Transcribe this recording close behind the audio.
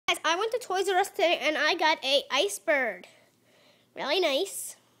I went to Toys R Us today and I got a ice bird. Really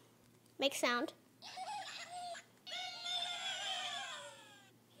nice. Make sound.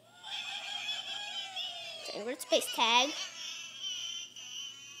 Inward space tag.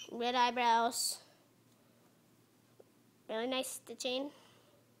 Red eyebrows. Really nice stitching.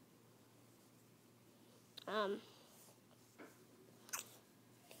 It's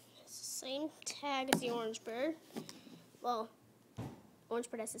the same tag as the orange bird. Well, orange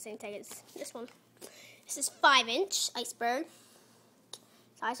bird has the same tag as this one. This is 5-inch ice bird.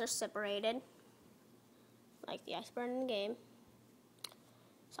 His eyes are separated, like the ice bird in the game.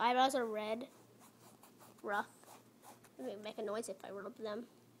 His eyebrows are red, rough. It would make a noise if I rub them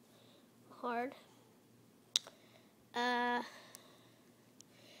hard.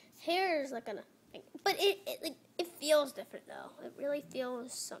 Hair is like but it feels different though. It really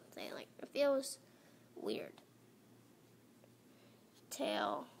feels something. Like it feels weird.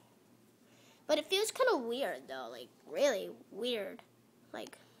 Tail, but it feels kind of weird though. Like really weird.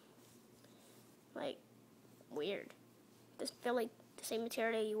 Like weird. Doesn't feel like the same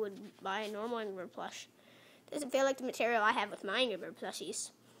material you would buy a normal Angry Bird plush. Doesn't feel like the material I have with my Angry Bird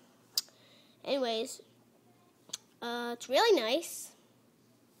plushies. Anyways, it's really nice.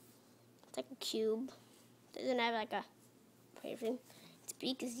 It's like a cube. Doesn't have like a everything. Its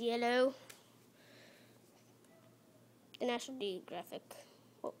beak is yellow. The National Geographic.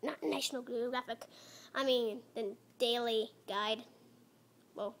 Well, not National Geographic. I mean the Daily Guide.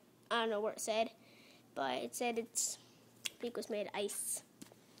 Well, I don't know where it said, but it said its beak was made of ice.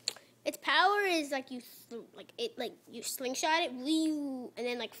 Its power is like you slingshot it, and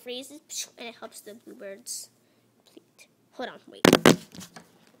then like freezes, and it helps the bluebirds complete. Hold on, wait.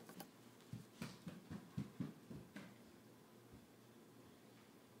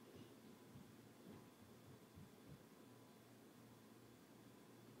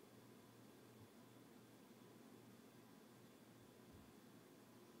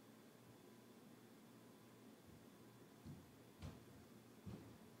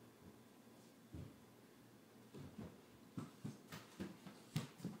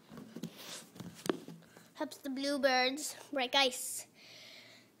 Helps the bluebirds break ice.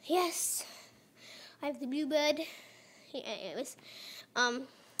 Yes, I have the bluebird. Yeah, anyways,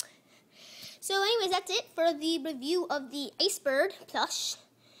 so anyways, that's it for the review of the Ice Bird plush,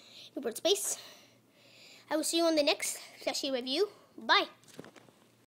 Bluebird Space. I will see you on the next plushie review. Bye.